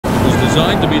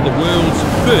designed to be the world's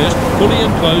first fully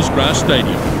enclosed grass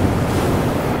stadium.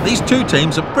 These two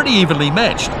teams are pretty evenly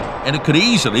matched, and it could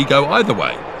easily go either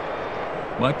way.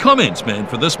 My comments man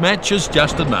for this match is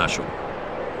Justin Marshall.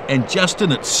 And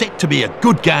Justin, it's set to be a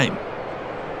good game.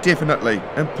 Definitely.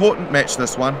 Important match,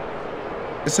 this one.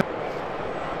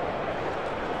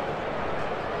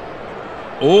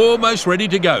 Almost ready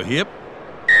to go here.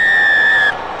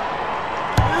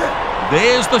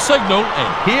 There's the signal,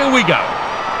 and here we go.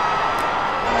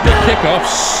 The kickoff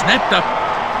snapped up,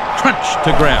 crunched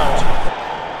to ground.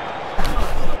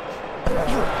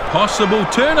 Possible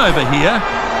turnover here.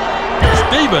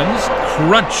 Stevens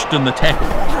crunched in the tackle.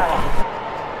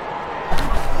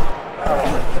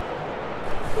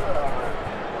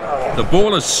 The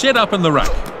ball is set up in the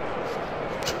ruck.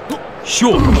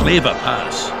 Short, clever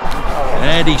pass.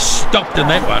 And he stopped in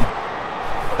that one.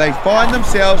 They find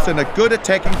themselves in a good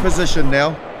attacking position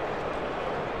now.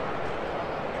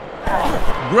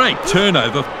 Great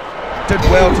turnover. Did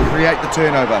well to create the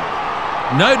turnover.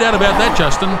 No doubt about that,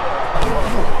 Justin.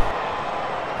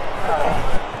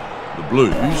 The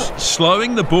Blues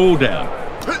slowing the ball down.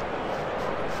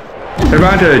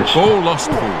 Advantage. Ball lost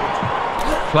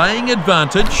forward. Playing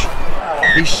advantage.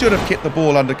 He should have kept the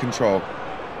ball under control.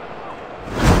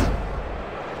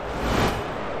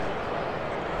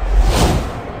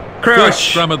 Crouch. First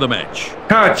scrum of the match.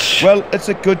 Touch. Well, it's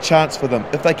a good chance for them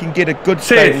if they can get a good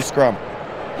stable scrum.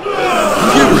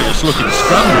 Furious looking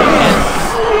scrum here.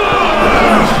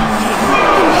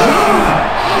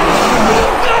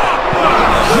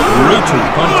 Brutal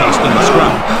contest in the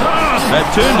scrum.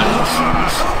 They've turned it.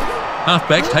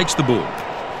 Halfback takes the ball.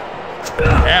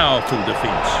 Powerful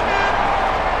defence.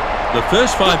 The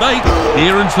first 5'8"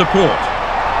 here in support.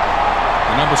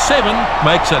 The number 7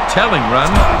 makes a telling run.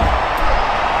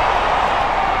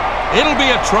 It'll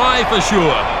be a try for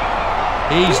sure.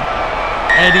 He's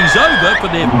over for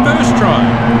their first try.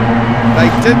 They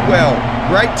did well.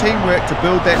 Great teamwork to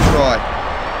build that try.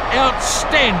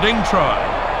 Outstanding try.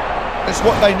 It's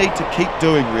what they need to keep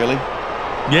doing, really.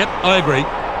 Yep, I agree.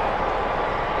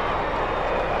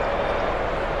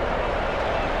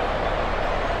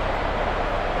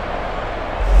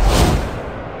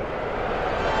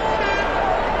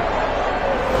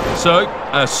 So,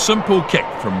 a simple kick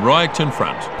from right in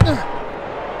front.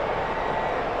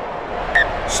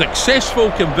 Successful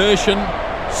conversion,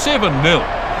 7-0.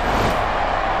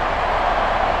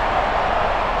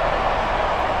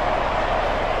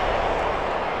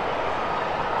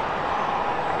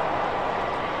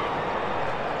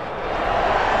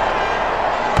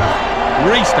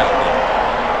 Restart.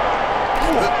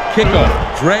 Kick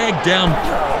off, drag down.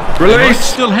 Release.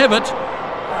 Still have it.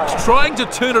 Trying to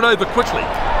turn it over quickly.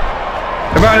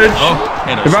 Advantage. Oh,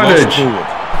 and it's Advantage. lost forward.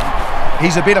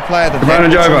 He's a better player than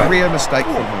Advantage that. It's over. a rare mistake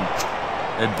from him.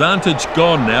 Advantage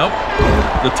gone now.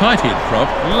 The tight head prop,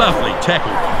 lovely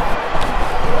tackle.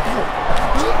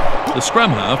 The scrum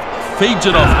half feeds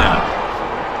it off now.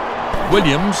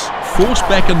 Williams forced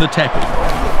back in the tackle.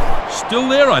 Still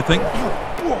there, I think.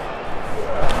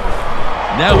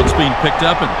 Now it's been picked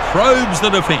up and probes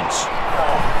the defence.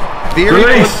 Very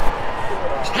Release. good.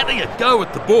 He's having a go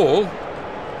at the ball.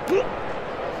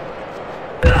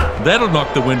 That'll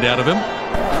knock the wind out of him.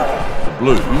 The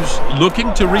Blues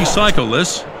looking to recycle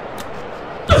this.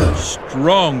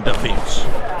 Strong defence.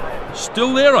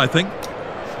 Still there, I think.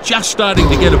 Just starting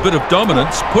to get a bit of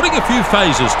dominance, putting a few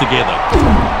phases together.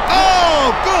 Oh,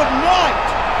 good night!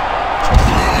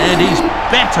 And he's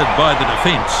battered by the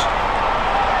defence.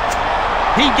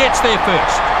 He gets there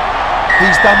first.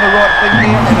 He's done the right thing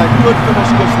here, and a good finish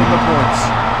gives them the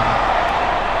points.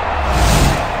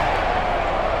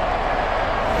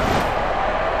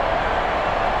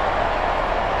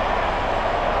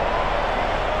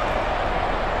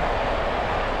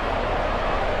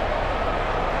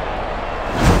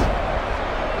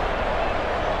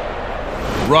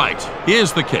 Right,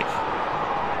 here's the kick.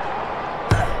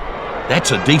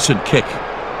 That's a decent kick.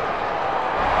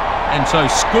 And so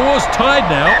scores tied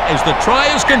now as the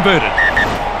try is converted.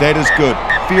 That is good.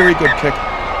 Very good kick.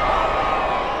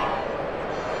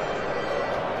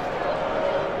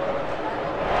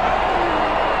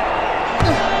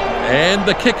 And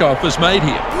the kickoff is made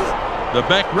here. The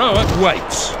back rower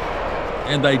waits.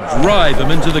 And they drive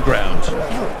him into the ground.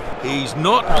 He's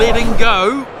not letting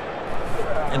go.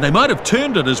 And they might have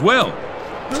turned it as well.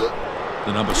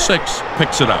 The number 6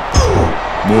 picks it up.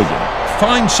 Morgan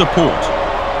finds support.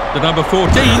 The number 14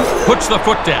 puts the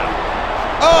foot down.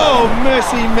 Oh,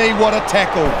 mercy me, what a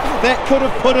tackle. That could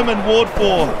have put him in Ward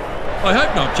 4. I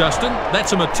hope not, Justin.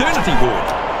 That's a maternity ward.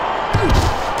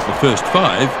 The first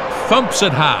 5 thumps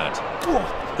it hard.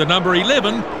 The number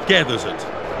 11 gathers it.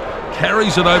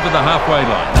 carries it over the halfway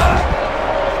line.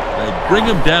 They bring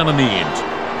him down in the end.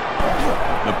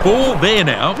 The ball there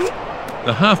now.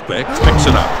 The halfback picks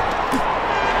it up.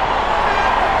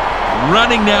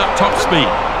 Running now at top speed.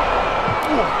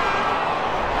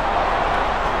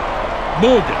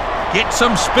 Morgan gets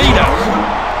some speed up.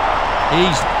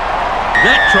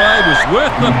 That try was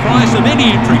worth the price of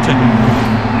any entry ticket.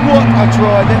 What a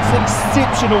try, that's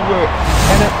exceptional work.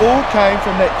 And it all came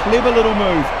from that clever little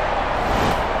move.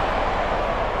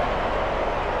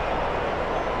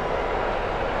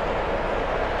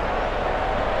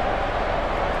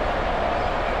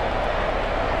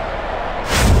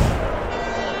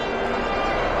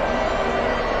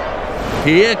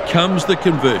 Here comes the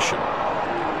conversion.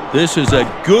 This is a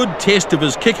good test of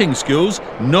his kicking skills,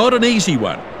 not an easy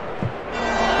one.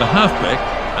 The halfback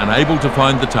unable to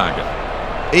find the target.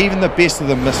 Even the best of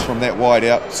them missed from that wide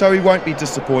out, so he won't be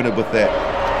disappointed with that.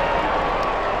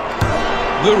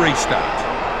 The restart.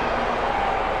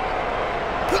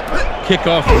 Kick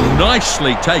off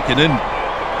nicely taken in.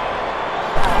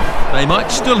 They might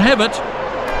still have it.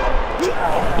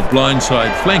 The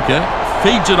blindside flanker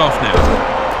feeds it off now.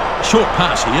 Short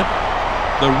pass here.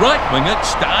 The right winger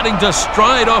starting to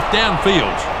stride off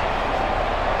downfield.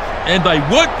 And they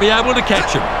won't be able to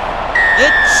catch him.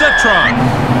 It's a try.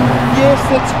 Yes,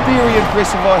 that's very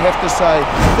impressive, I have to say.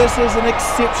 This is an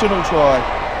exceptional try.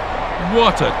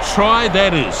 What a try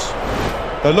that is.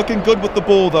 They're looking good with the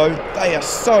ball, though. They are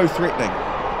so threatening.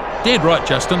 Dead right,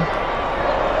 Justin.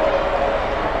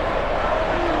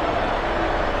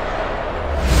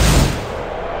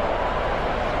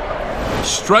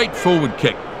 Straightforward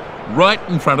kick, right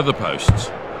in front of the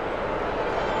posts.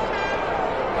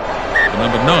 The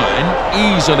number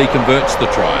 9 easily converts the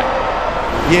try.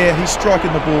 Yeah, he's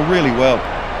striking the ball really well.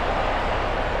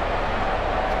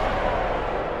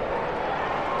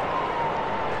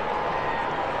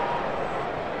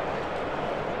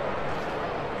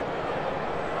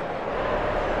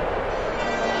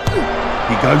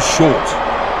 He goes short.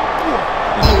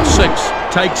 The number 6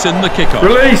 takes in the kickoff.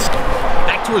 Release!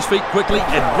 Back to his feet quickly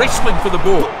and wrestling for the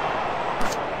ball.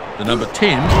 The number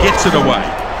 10 gets it away.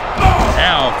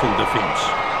 Powerful defence.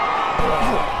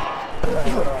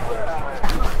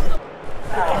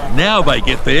 Now they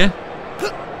get there.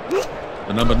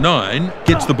 The number 9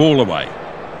 gets the ball away.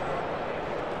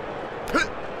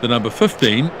 The number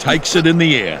 15 takes it in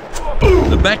the air.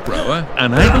 The back rower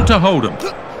unable to hold him.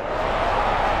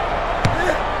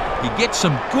 He gets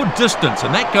some good distance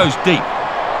and that goes deep.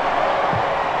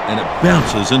 And it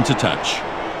bounces into touch.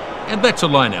 And that's a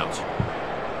line out.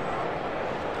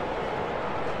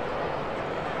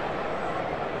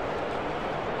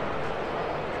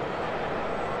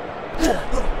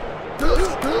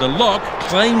 The lock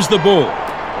claims the ball.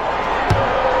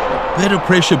 A bit of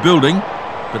pressure building,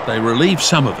 but they relieve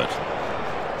some of it.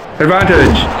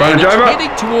 Advantage. Advantage over.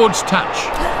 Heading towards touch.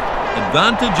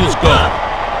 Advantage is gone.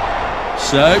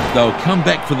 So they'll come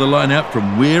back for the line out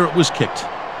from where it was kicked.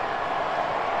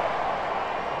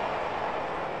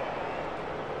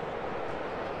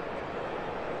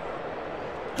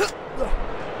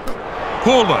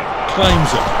 Paulo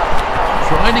claims it.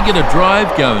 Trying to get a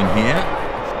drive going here.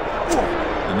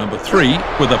 The number 3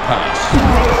 with a pass.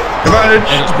 Advantage.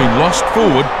 And it's been lost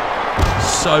forward.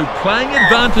 So playing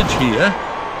advantage here.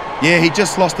 Yeah, he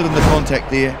just lost it in the contact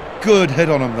there. Good hit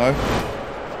on him, though.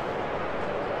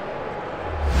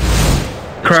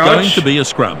 It's going to be a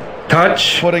scrum.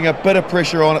 Touch. Putting a bit of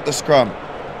pressure on at the scrum.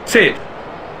 Set.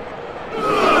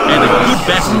 And a good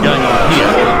battle going on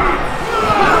here.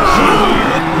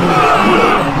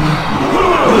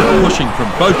 Good pushing from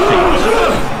both teams.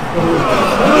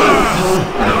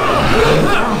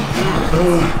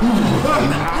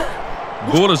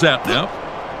 Ball is out now.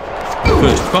 The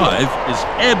first 5 is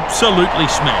absolutely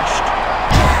smashed.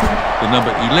 The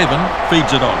number 11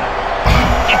 feeds it on.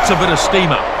 Gets a bit of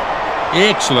steam up.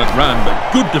 Excellent run,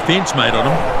 but good defence made on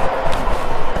him.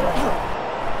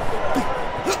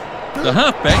 The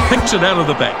halfback picks it out of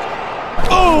the back.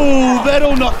 Oh,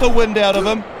 that'll knock the wind out of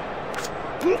him.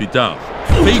 Vidal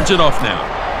feeds it off now.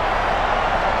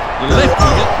 The left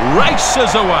winger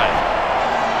races away.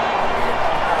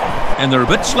 And they're a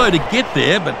bit slow to get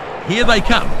there, but here they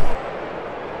come.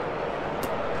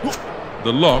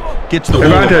 The lock gets the ball.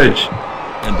 Advantage.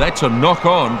 And that's a knock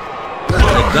on.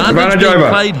 Advantage being over.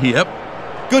 played here.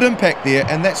 Good impact there,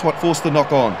 and that's what forced the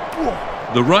knock on.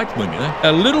 The right winger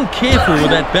a little careful with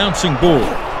that bouncing ball.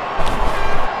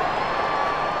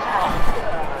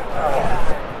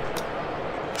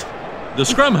 The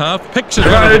scrum half picks it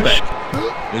out of the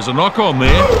back. There's a knock on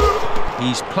there.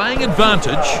 He's playing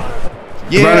advantage.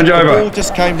 Yeah, Advantage the over. ball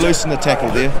just came loose in the tackle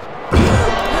there.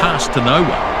 Pass to no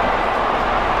one.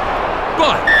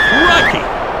 By crikey!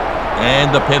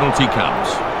 And the penalty comes.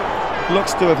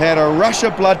 Looks to have had a rush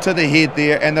of blood to the head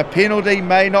there, and the penalty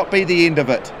may not be the end of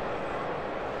it.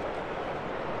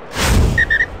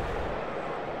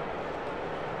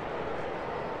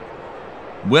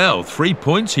 Well, 3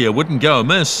 points here wouldn't go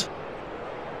amiss.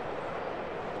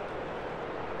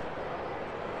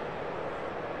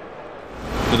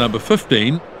 The number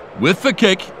 15, with the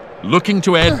kick, looking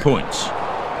to add points.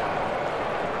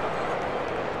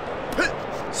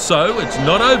 So it's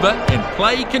not over and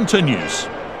play continues.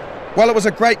 Well, it was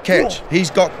a great catch. He's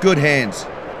got good hands.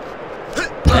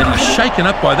 And he's shaken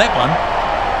up by that one.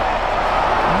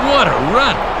 What a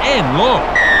run, and long.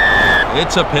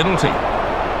 It's a penalty.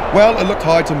 Well, it looked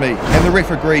high to me, and the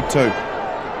ref agreed too.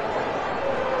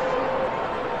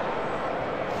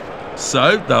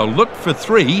 So they'll look for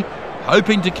 3,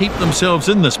 hoping to keep themselves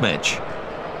in this match.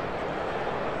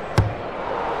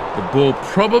 The ball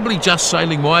probably just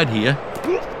sailing wide here.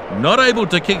 Not able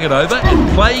to kick it over, and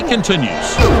play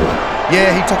continues.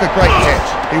 Yeah, he took a great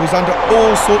catch. He was under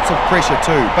all sorts of pressure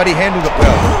too, but he handled it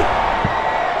well.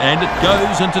 And it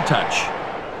goes into touch.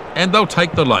 And they'll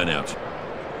take the line out.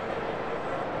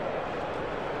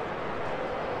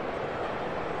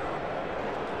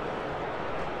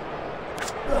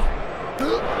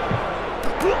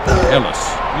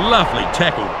 Ellis, lovely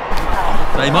tackle.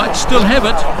 They might still have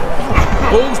it.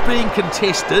 Ball's being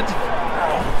contested.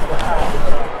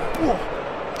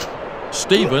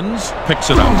 Stevens picks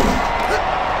it up.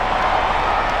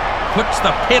 Puts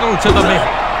the pedal to the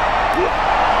metal.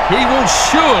 He will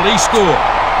surely score.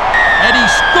 And he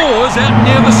scores out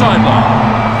near the sideline.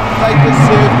 They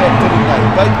deserved that, didn't they?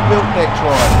 They built that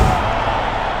try.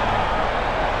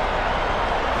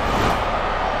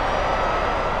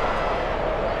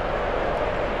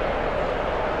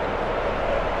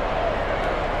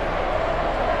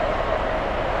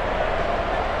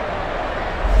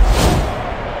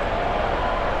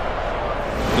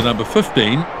 The number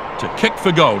 15 to kick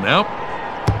for goal now.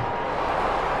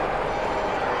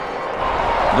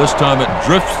 This time it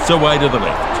drifts away to the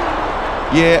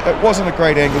left. Yeah, it wasn't a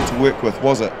great angle to work with,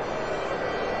 was it?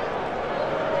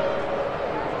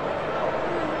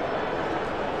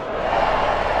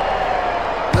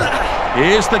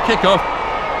 Here's the kickoff.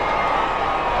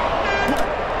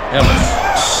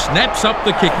 Ellis snaps up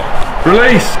the kickoff.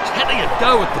 Release. Having a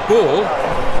go at the ball.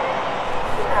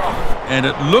 And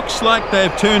it looks like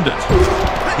they've turned it.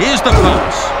 Here's the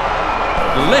pass.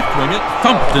 The left winger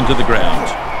thumped into the ground.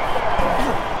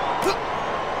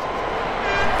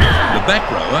 The back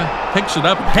rower picks it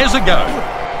up, has a go.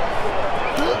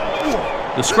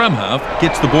 The scrum half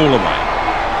gets the ball away.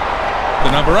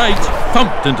 The number 8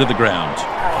 thumped into the ground.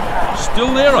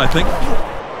 Still there, I think.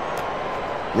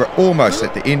 We're almost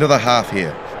at the end of the half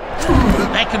here.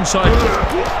 Back inside.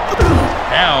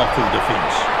 Powerful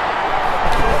defence.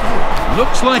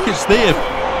 Looks like it's there.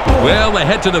 Well, they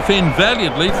had to defend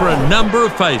valiantly for a number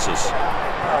of phases.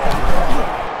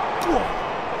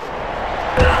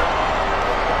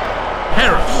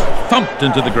 Harris thumped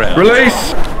into the ground.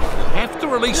 Release. Have to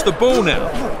release the ball now.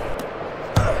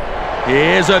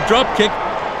 Here's a drop kick.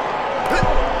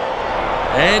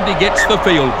 And he gets the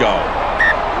field goal.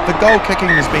 The goal kicking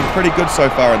has been pretty good so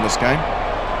far in this game.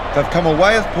 They've come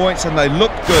away with points and they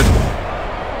look good.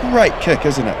 Great kick,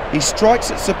 isn't it? He strikes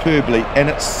it superbly and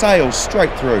it sails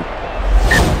straight through.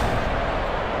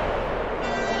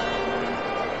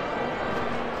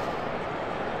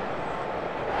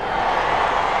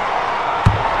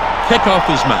 Kickoff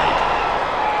is made.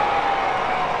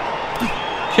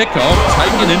 Kickoff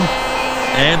taken in,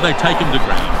 and they take him to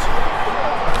ground.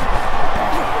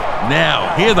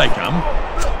 Now, here they come.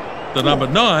 The number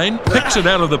 9 picks it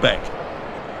out of the back.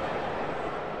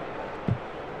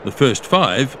 The first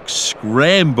 5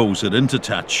 scrambles it into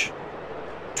touch.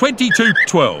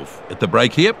 22-12 at the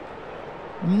break here.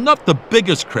 Not the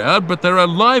biggest crowd, but they're a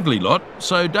lively lot,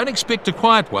 so don't expect a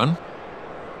quiet one.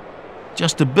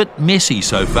 Just a bit messy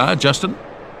so far, Justin.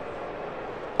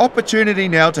 Opportunity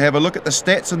now to have a look at the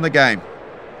stats in the game.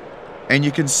 And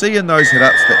you can see in those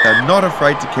hit-ups that they're not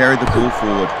afraid to carry the ball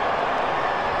forward.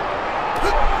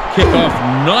 Kick-off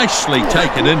nicely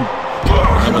taken in.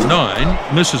 Number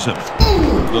 9 misses him.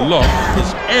 The lock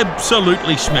is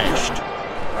absolutely smashed.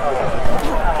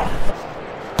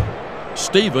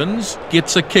 Stevens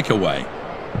gets a kick away.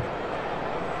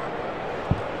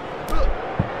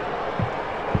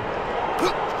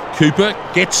 Cooper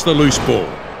gets the loose ball.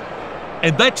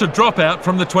 And that's a dropout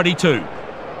from the 22.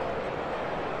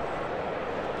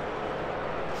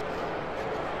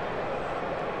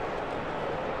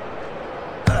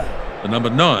 The number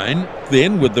 9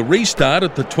 then with the restart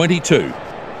at the 22.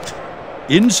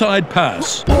 Inside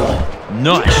pass.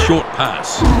 Nice short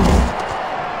pass.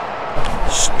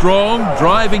 Strong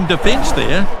driving defence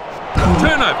there.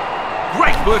 Turnover.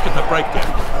 Great work at the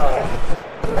breakdown.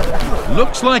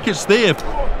 Looks like it's there.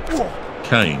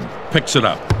 Kane picks it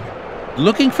up.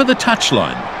 Looking for the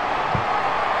touchline.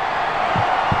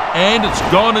 And it's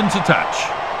gone into touch.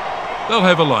 They'll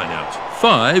have a line out.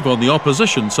 5 on the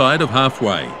opposition side of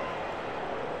halfway.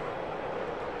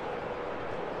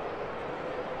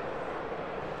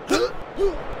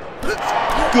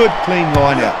 Good clean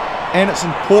line out. And it's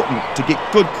important to get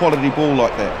good quality ball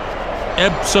like that.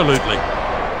 Absolutely.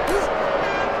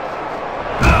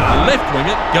 The left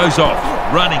winger goes off,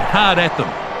 running hard at them.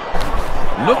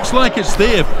 Looks like it's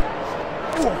there.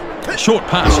 Short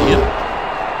pass here.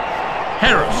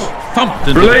 Harris thumped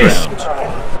into the ground.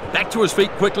 Back to his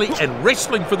feet quickly and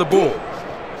wrestling for the ball.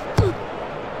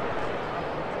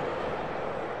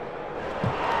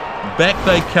 Back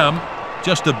they come,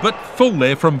 just a bit full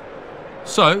there from...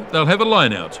 So they'll have a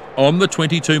line out on the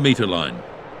 22-metre line.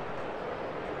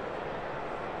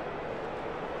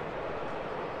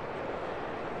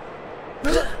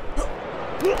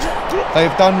 They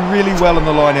have done really well in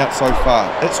the line out so far.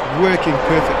 It's working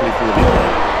perfectly for them.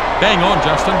 Bang on,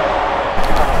 Justin.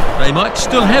 They might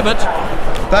still have it.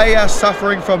 They are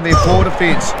suffering from their poor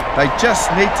defence. They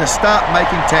just need to start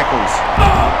making tackles.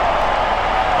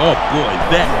 Oh boy,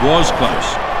 that was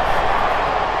close.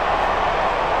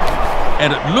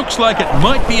 And it looks like it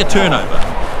might be a turnover.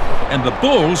 And the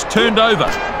ball's turned over.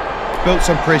 Built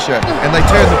some pressure, and they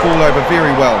turned the ball over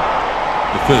very well.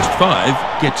 The first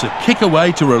 5 gets a kick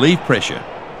away to relieve pressure.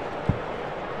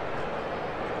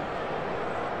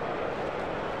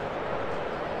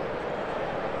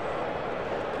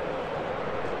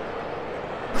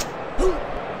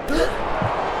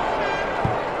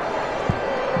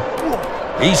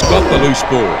 He's got the loose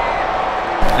ball.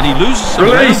 And he loses some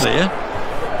ground there.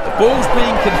 The ball's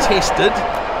being contested.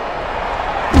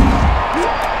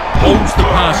 Holds the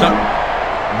pass up.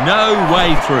 No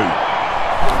way through.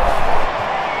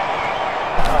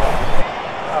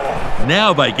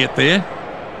 Now they get there.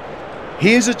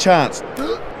 Here's a chance.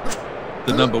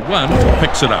 The number 1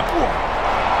 picks it up.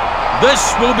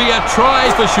 This will be a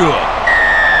try for sure.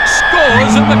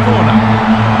 Scores in the corner.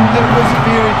 It was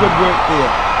very good work there.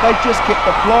 They just kept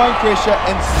applying pressure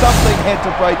and something had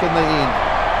to break in the end.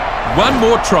 One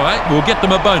more try will get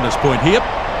them a bonus point here.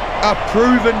 A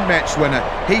proven match winner.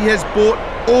 He has brought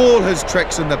all his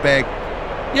tricks in the bag.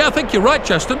 Yeah, I think you're right,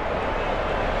 Justin.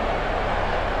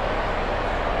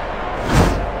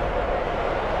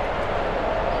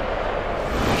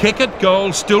 Kick at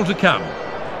goal still to come.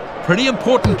 Pretty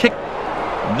important kick.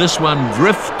 This one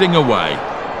drifting away.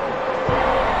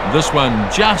 This one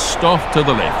just off to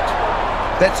the left.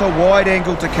 That's a wide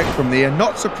angle to kick from there.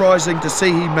 Not surprising to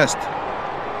see he missed.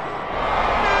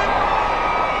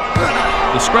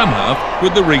 The scrum half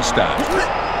with the restart.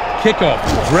 Kick off,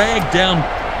 drag down.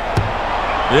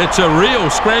 It's a real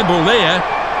scramble there.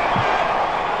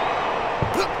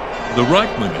 The right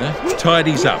winger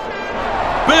tidies up.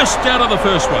 Burst out of the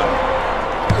first one.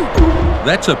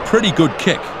 That's a pretty good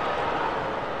kick.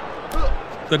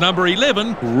 The number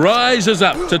 11 rises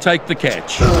up to take the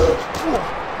catch.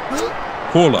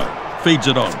 Paulo feeds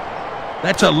it on.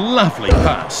 That's a lovely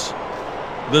pass.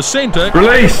 The centre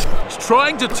Release. is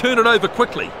trying to turn it over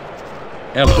quickly.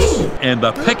 Ellis and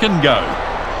the pick and go.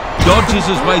 Dodges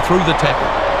his way through the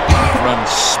tackle. Runs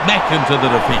smack into the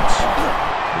defence.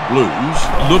 The Blues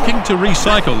looking to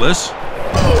recycle this.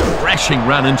 Crashing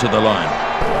run into the line.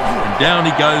 And down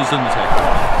he goes in the tackle.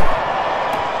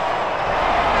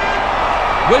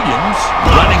 Williams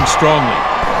running strongly.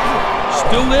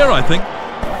 Still there, I think.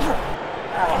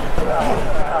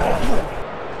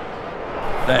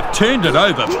 They've turned it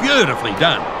over. Beautifully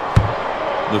done.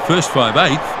 The first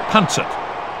 5/8 punts it.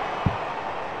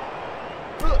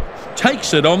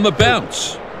 Takes it on the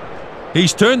bounce.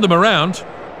 He's turned them around.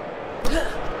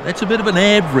 That's a bit of an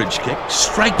average kick,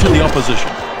 straight to the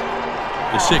opposition.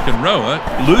 The second rower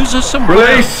loses some ground.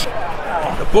 Release.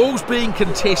 The ball's being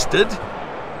contested.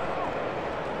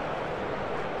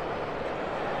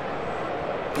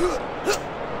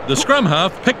 The scrum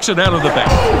half picks it out of the back.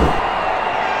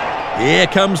 Here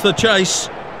comes the chase.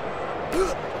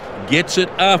 Gets it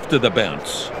after the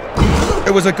bounce.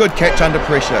 It was a good catch under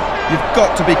pressure. You've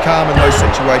got to be calm in those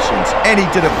situations, and he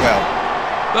did it well.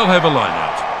 They'll have a line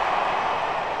out.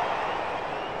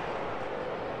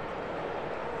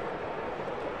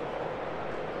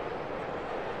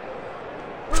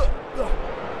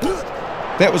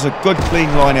 That was a good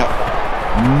clean line out.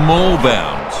 Maul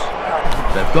bounds.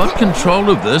 They've got control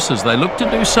of this as they look to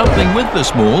do something with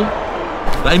this maul.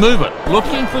 They move it,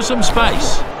 looking for some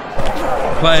space.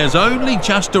 Players only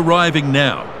just arriving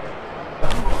now.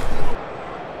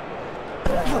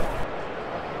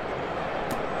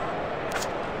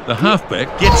 The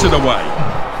halfback gets it away.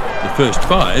 The first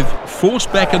 5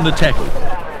 forced back in the tackle.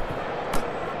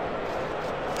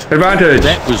 Advantage.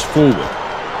 That was forward.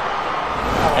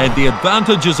 And the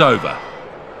advantage is over.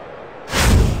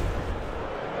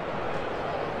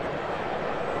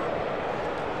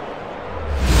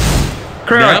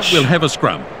 Crouch. Now we'll have a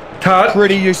scrum. Touch.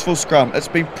 Pretty useful scrum. It's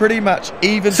been pretty much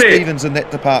even Set. Stevens in that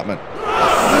department.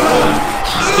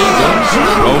 Stevens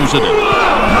rolls it in.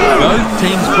 Both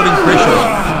teams putting pressure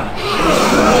on.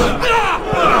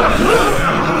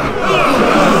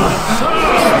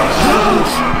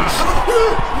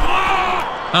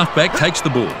 Halfback takes the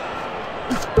ball.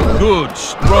 Good,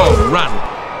 strong run.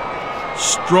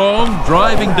 Strong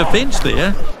driving defence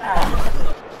there.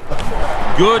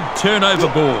 Good turnover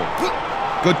ball.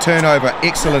 Good turnover.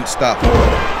 Excellent stuff.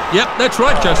 Yep, that's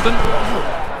right, Justin.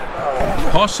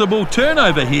 Possible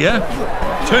turnover here.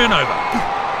 Turnover.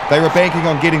 They were banking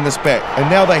on getting this back, and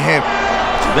now they have.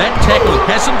 That tackle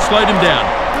hasn't slowed him down.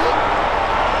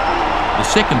 The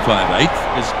second 5/8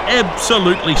 is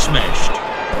absolutely smashed.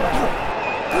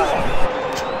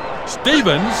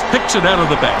 Stevens picks it out of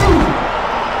the back.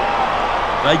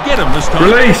 They get him this time.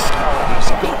 Release.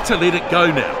 He's got to let it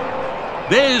go now.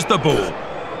 There's the ball.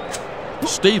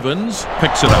 Stevens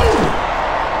picks it up.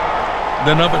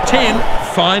 The number 10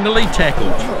 finally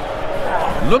tackled.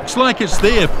 Looks like it's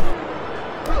there.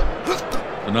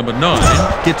 The number 9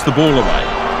 gets the ball away.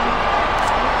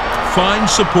 Fine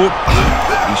support.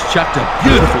 He's chucked a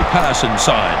beautiful pass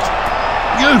inside.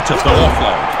 Beautiful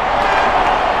offload.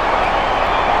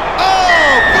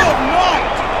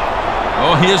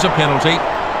 Oh, here's a penalty.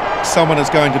 Someone is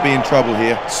going to be in trouble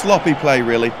here. Sloppy play,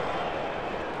 really.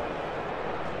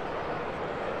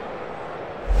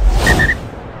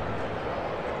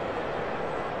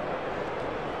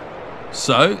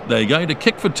 So they're going to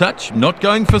kick for touch, not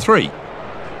going for 3.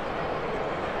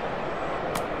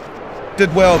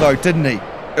 Did well, though, didn't he?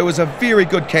 It was a very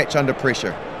good catch under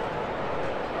pressure.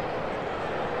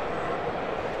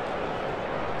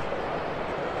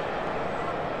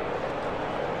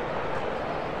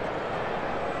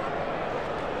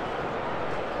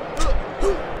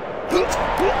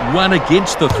 One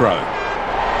against the throw.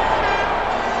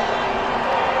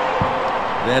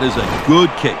 That is a good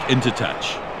kick into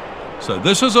touch. So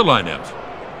this is a line-out.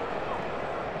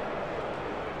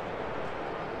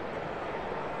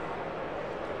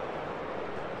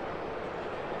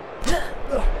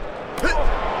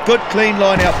 Good clean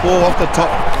line-out ball off the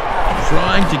top.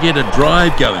 Trying to get a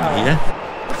drive going here.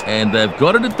 And they've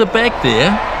got it at the back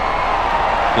there.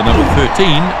 The number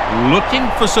 13 looking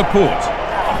for support.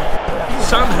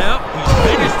 Somehow he's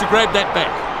managed to grab that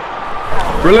back.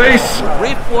 Release. The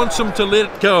ref wants him to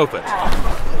let go of it.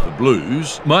 The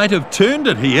Blues might have turned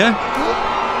it here.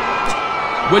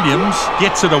 Williams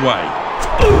gets it away.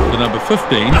 The number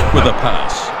 15 with a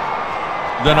pass.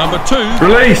 The number 2.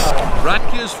 Release.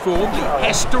 Rutgers form, he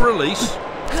has to release.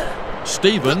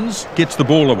 Stevens gets the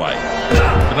ball away.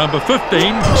 The number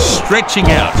 15 stretching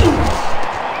out.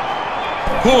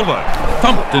 Paulo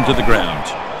thumped into the ground.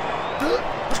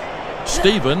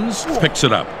 Stevens picks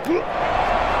it up.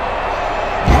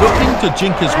 Looking to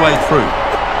jink his way through.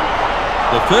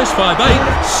 The first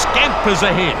 5/8 scampers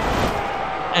ahead.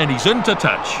 And he's into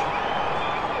touch.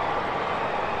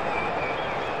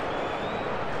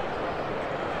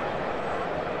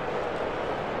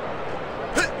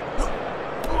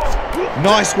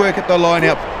 Nice work at the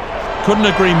line-out. Couldn't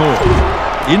agree more.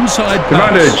 Inside pass.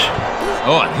 Advantage.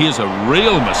 Oh, and here's a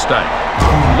real mistake.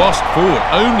 Lost forward,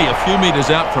 only a few metres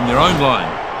out from their own line.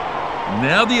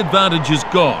 Now the advantage is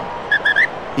gone.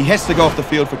 He has to go off the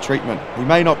field for treatment. He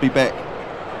may not be back.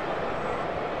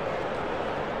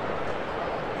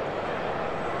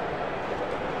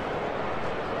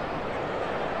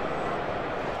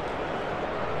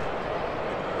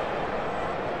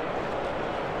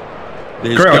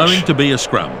 There's Crouch. going to be a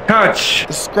scrum. Touch.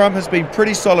 The scrum has been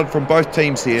pretty solid from both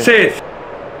teams here. Set.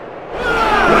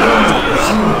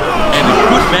 And a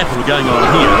good battle going on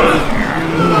here.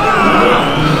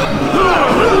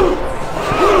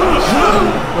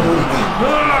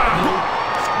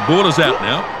 Ball is out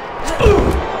now.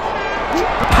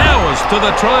 Powers to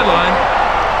the try line.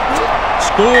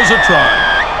 Scores a try.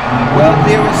 Well,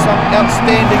 there are some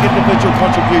outstanding individual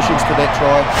contributions to that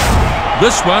try.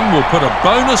 This one will put a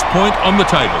bonus point on the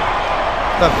table.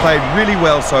 They've played really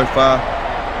well so far.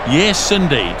 Yes,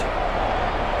 indeed.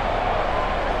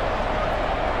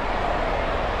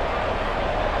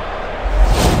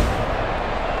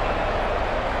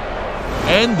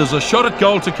 And there's a shot at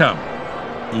goal to come.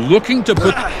 looking to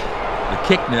put the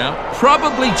kick now,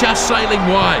 probably just sailing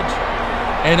wide.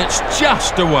 And it's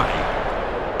just away.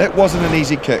 It wasn't an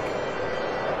easy kick.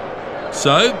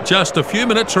 So, just a few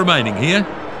minutes remaining here.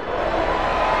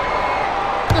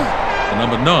 The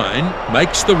number 9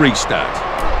 makes the restart.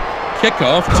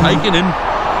 Kick-off taken in.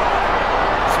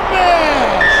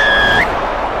 Smash!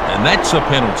 And that's a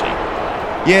penalty.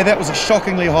 Yeah, that was a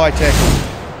shockingly high tackle.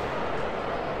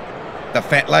 The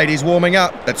fat lady's warming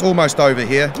up. It's almost over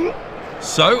here.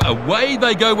 So, away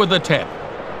they go with the tap.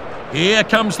 Here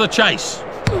comes the chase.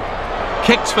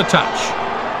 Kicks for touch.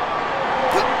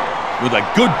 With a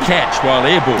good catch while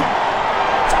airborne.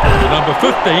 The number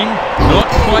 15, not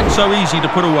quite so easy to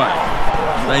put away.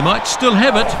 They might still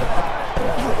have it.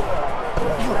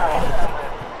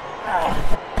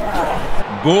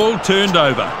 Ball turned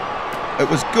over. It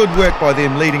was good work by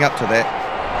them leading up to that.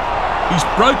 He's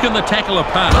broken the tackle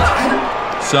apart.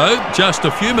 So, just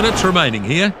a few minutes remaining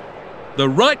here. The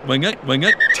right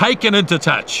winger taken into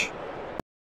touch.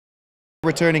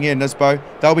 Returning in, Nisbo.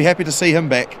 They'll be happy to see him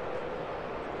back.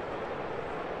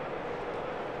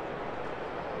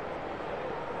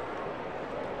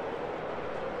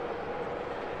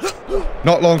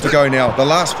 Not long to go now, the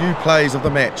last few plays of the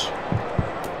match.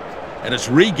 And it's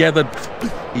regathered.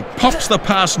 He pops the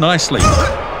pass nicely.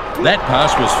 That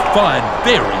pass was fired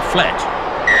very flat.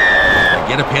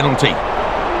 They get a penalty.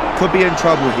 Could be in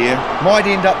trouble here. Might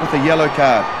end up with a yellow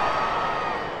card.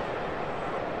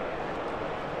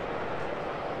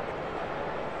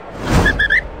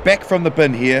 Back from the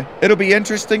bin here. It'll be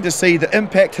interesting to see the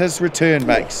impact his return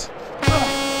makes.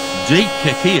 Deep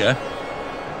kick here.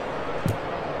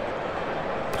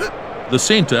 The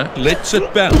centre lets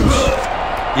it bounce.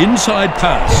 Inside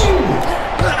pass.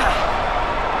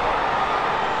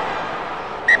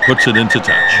 Puts it into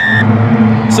touch.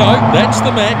 So that's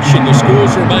the match, and the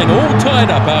scores remain all tied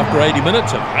up after 80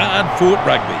 minutes of hard-fought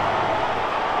rugby.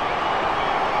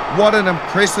 What an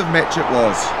impressive match it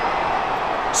was.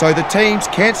 So the teams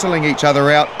cancelling each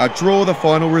other out, a draw the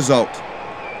final result.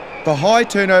 The high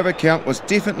turnover count was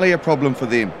definitely a problem for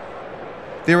them.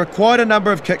 There were quite a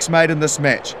number of kicks made in this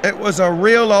match. It was a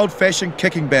real old-fashioned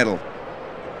kicking battle.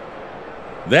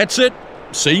 That's it.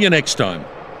 See you next time.